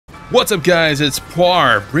What's up guys, it's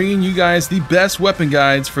Poir, bringing you guys the best weapon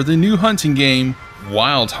guides for the new hunting game,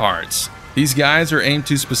 Wild Hearts. These guides are aimed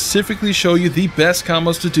to specifically show you the best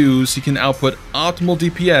combos to do so you can output optimal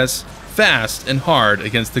DPS fast and hard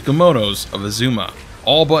against the Kemonos of Azuma.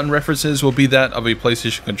 All button references will be that of a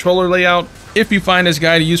PlayStation controller layout. If you find this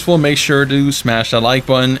guide useful, make sure to smash that like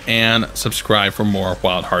button and subscribe for more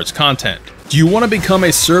Wild Hearts content. Do you want to become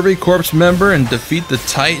a Survey Corps member and defeat the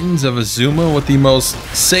Titans of Azuma with the most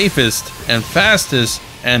safest and fastest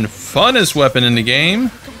and funnest weapon in the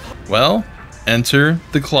game? Well, enter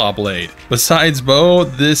the Claw Blade. Besides bow,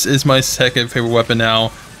 this is my second favorite weapon now,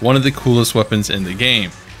 one of the coolest weapons in the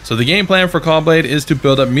game. So the game plan for Claw Blade is to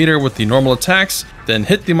build up meter with the normal attacks, then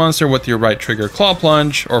hit the monster with your right trigger claw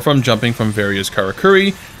plunge, or from jumping from various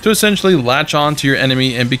Karakuri, to essentially latch on to your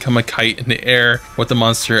enemy and become a kite in the air with the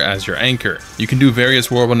monster as your anchor. You can do various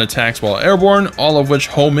whirlwind attacks while airborne, all of which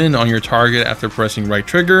home in on your target after pressing right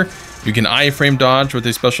trigger. You can iframe dodge with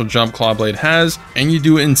a special jump Claw Blade has, and you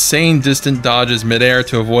do insane distant dodges midair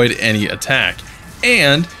to avoid any attack.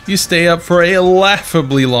 And you stay up for a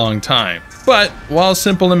laughably long time. But while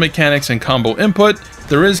simple in mechanics and combo input,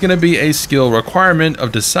 there is going to be a skill requirement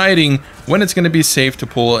of deciding when it's going to be safe to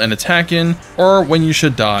pull an attack in or when you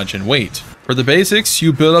should dodge and wait. For the basics,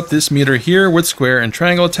 you build up this meter here with square and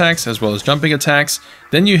triangle attacks as well as jumping attacks,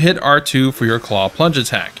 then you hit R2 for your claw plunge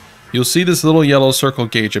attack. You'll see this little yellow circle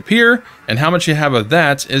gauge appear, and how much you have of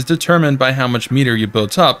that is determined by how much meter you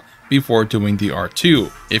built up before doing the R2.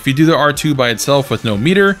 If you do the R2 by itself with no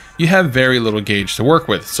meter, you have very little gauge to work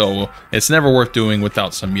with, so it's never worth doing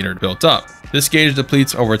without some meter built up. This gauge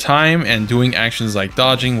depletes over time, and doing actions like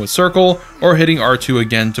dodging with circle or hitting R2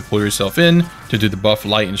 again to pull yourself in to do the buff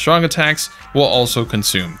light and strong attacks will also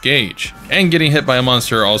consume gauge. And getting hit by a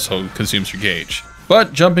monster also consumes your gauge.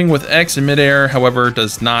 But jumping with X in midair, however,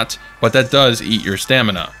 does not, but that does eat your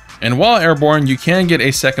stamina. And while airborne, you can get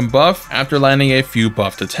a second buff after landing a few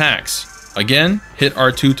buffed attacks. Again, hit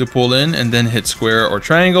R2 to pull in and then hit square or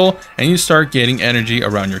triangle and you start gaining energy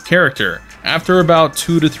around your character. After about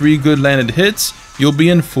 2 to 3 good landed hits, you'll be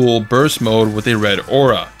in full burst mode with a red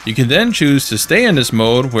aura. You can then choose to stay in this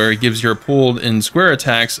mode where it gives your pulled in square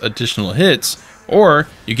attacks additional hits, or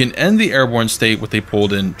you can end the airborne state with a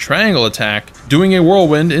pulled in triangle attack, doing a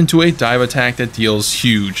whirlwind into a dive attack that deals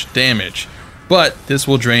huge damage. But this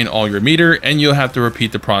will drain all your meter and you'll have to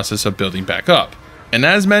repeat the process of building back up. And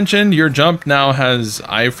as mentioned, your jump now has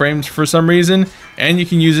iframes for some reason, and you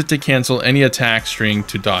can use it to cancel any attack string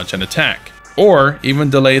to dodge an attack, or even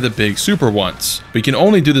delay the big super once. But you can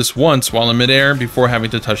only do this once while in midair before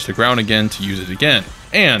having to touch the ground again to use it again.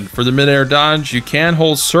 And for the midair dodge, you can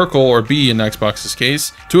hold circle or B in Xbox's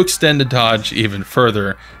case to extend the dodge even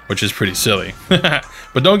further, which is pretty silly.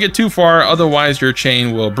 But don't get too far, otherwise your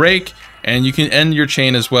chain will break, and you can end your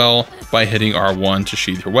chain as well by hitting R1 to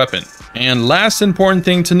sheath your weapon. And last important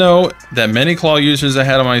thing to know that many claw users I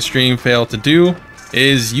had on my stream fail to do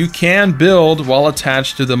is you can build while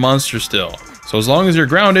attached to the monster still. So as long as you're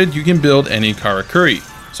grounded, you can build any Karakuri.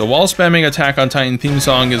 So while spamming Attack on Titan theme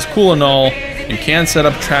song is cool and all, you can set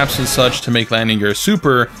up traps and such to make landing your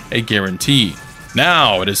super a guarantee.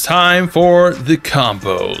 Now it is time for the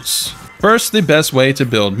combos. First, the best way to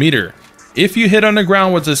build meter. If you hit on the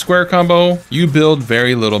ground with the square combo, you build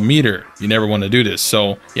very little meter. You never want to do this,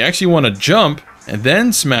 so you actually want to jump and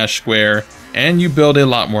then smash square, and you build a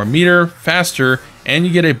lot more meter, faster, and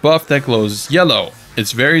you get a buff that glows yellow.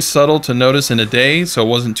 It's very subtle to notice in a day, so it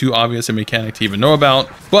wasn't too obvious a mechanic to even know about,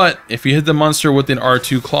 but if you hit the monster with an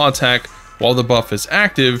R2 claw attack while the buff is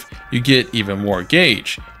active, you get even more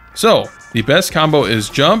gauge. So the best combo is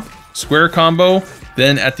jump, square combo,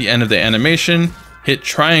 then at the end of the animation, hit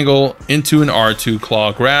triangle into an R2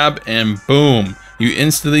 claw grab, and boom, you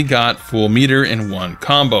instantly got full meter in one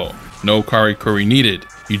combo. No Karakuri needed.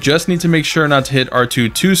 You just need to make sure not to hit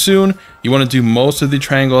R2 too soon. You want to do most of the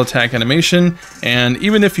triangle attack animation, and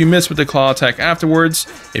even if you miss with the claw attack afterwards,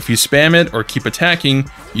 if you spam it or keep attacking,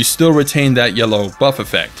 you still retain that yellow buff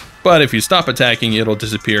effect. But if you stop attacking, it'll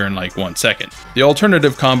disappear in like 1 second. The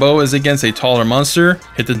alternative combo is against a taller monster,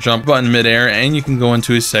 hit the jump button midair, and you can go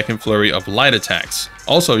into a second flurry of light attacks.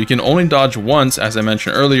 Also, you can only dodge once, as I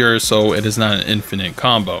mentioned earlier, so it is not an infinite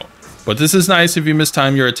combo. But this is nice if you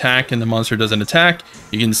mistime your attack and the monster doesn't attack,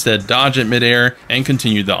 you can instead dodge it midair and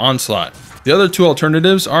continue the onslaught. The other two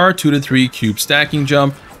alternatives are 2 to 3 cube stacking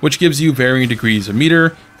jump, which gives you varying degrees of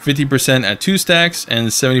meter, 50% at 2 stacks and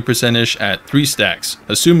 70%ish at 3 stacks,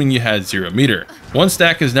 assuming you had 0 meter. 1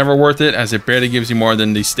 stack is never worth it as it barely gives you more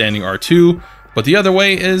than the standing R2, but the other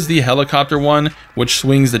way is the helicopter one, which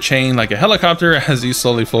swings the chain like a helicopter as you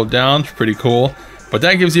slowly float down. Pretty cool. but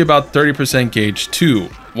that gives you about 30% gauge too.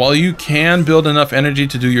 While you can build enough energy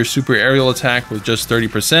to do your super aerial attack with just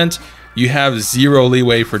 30%, you have zero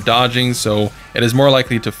leeway for dodging, so it is more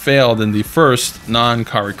likely to fail than the first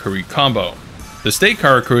non-Karakuri combo. The state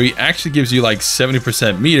Karakuri actually gives you like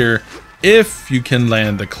 70% meter if you can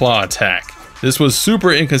land the claw attack. This was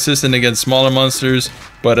super inconsistent against smaller monsters,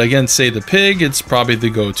 but against say the pig, it's probably the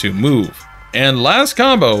go-to move. And last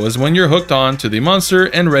combo is when you're hooked on to the monster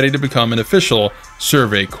and ready to become an official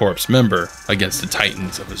Survey Corps member against the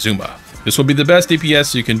Titans of Azuma. This will be the best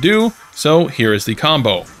DPS you can do, so here is the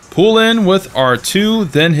combo. Pull in with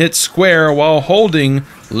R2, then hit square while holding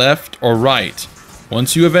left or right.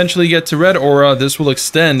 Once you eventually get to red aura, this will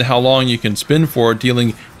extend how long you can spin for,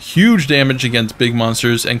 dealing huge damage against big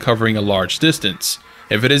monsters and covering a large distance.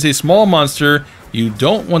 If it is a small monster, you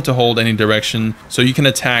don't want to hold any direction, so you can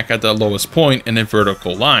attack at the lowest point in a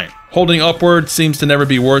vertical line. Holding upward seems to never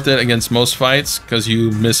be worth it against most fights because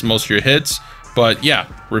you miss most of your hits, but yeah,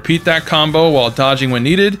 repeat that combo while dodging when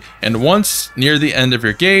needed, and once near the end of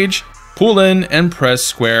your gauge, pull in and press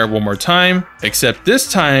square one more time, except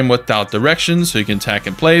this time without direction so you can attack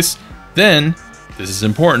in place. Then, this is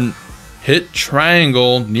important, hit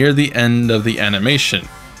triangle near the end of the animation.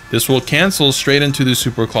 This will cancel straight into the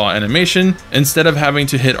super claw animation instead of having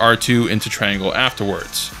to hit R2 into triangle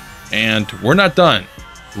afterwards. And we're not done.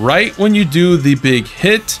 Right when you do the big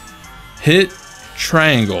hit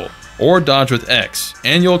triangle or dodge with X,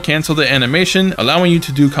 and you'll cancel the animation, allowing you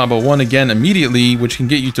to do combo 1 again immediately, which can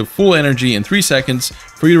get you to full energy in 3 seconds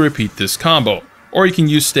for you to repeat this combo. Or you can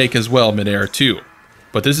use stake as well midair too.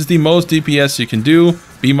 But this is the most DPS you can do.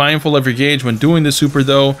 Be mindful of your gauge when doing the super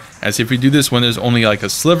though, as if you do this when there's only like a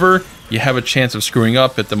sliver, you have a chance of screwing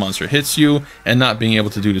up if the monster hits you and not being able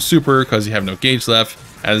to do the super because you have no gauge left,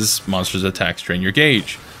 as monsters' attacks drain your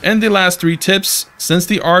gauge. And the last 3 tips, since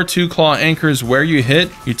the R2 claw anchors where you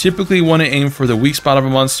hit, you typically want to aim for the weak spot of a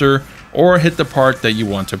monster or hit the part that you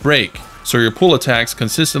want to break, so your pull attacks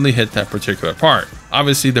consistently hit that particular part.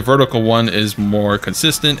 Obviously the vertical one is more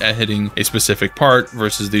consistent at hitting a specific part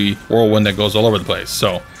versus the whirlwind that goes all over the place.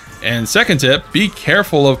 And second tip, be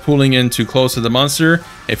careful of pulling in too close to the monster.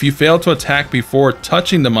 If you fail to attack before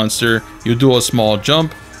touching the monster, you'll do a small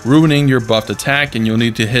jump, ruining your buffed attack, and you'll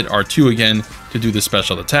need to hit R2 again to do the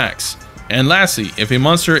special attacks. And lastly, if a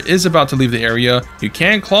monster is about to leave the area, you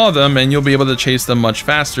can claw them and you'll be able to chase them much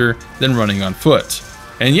faster than running on foot.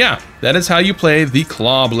 And yeah, that is how you play the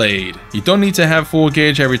Claw Blade. You don't need to have full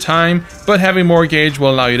gauge every time, but having more gauge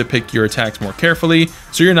will allow you to pick your attacks more carefully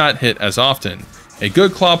so you're not hit as often. A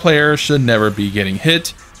good claw player should never be getting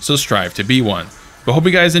hit, so strive to be one. But hope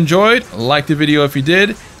you guys enjoyed. Like the video if you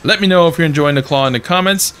did. Let me know if you're enjoying the claw in the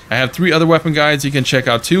comments. I have 3 other weapon guides you can check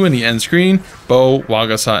out too in the end screen: bow,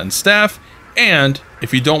 wagasa, and staff. And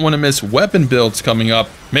if you don't want to miss weapon builds coming up,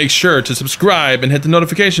 make sure to subscribe and hit the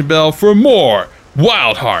notification bell for more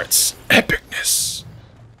Wild Hearts epicness.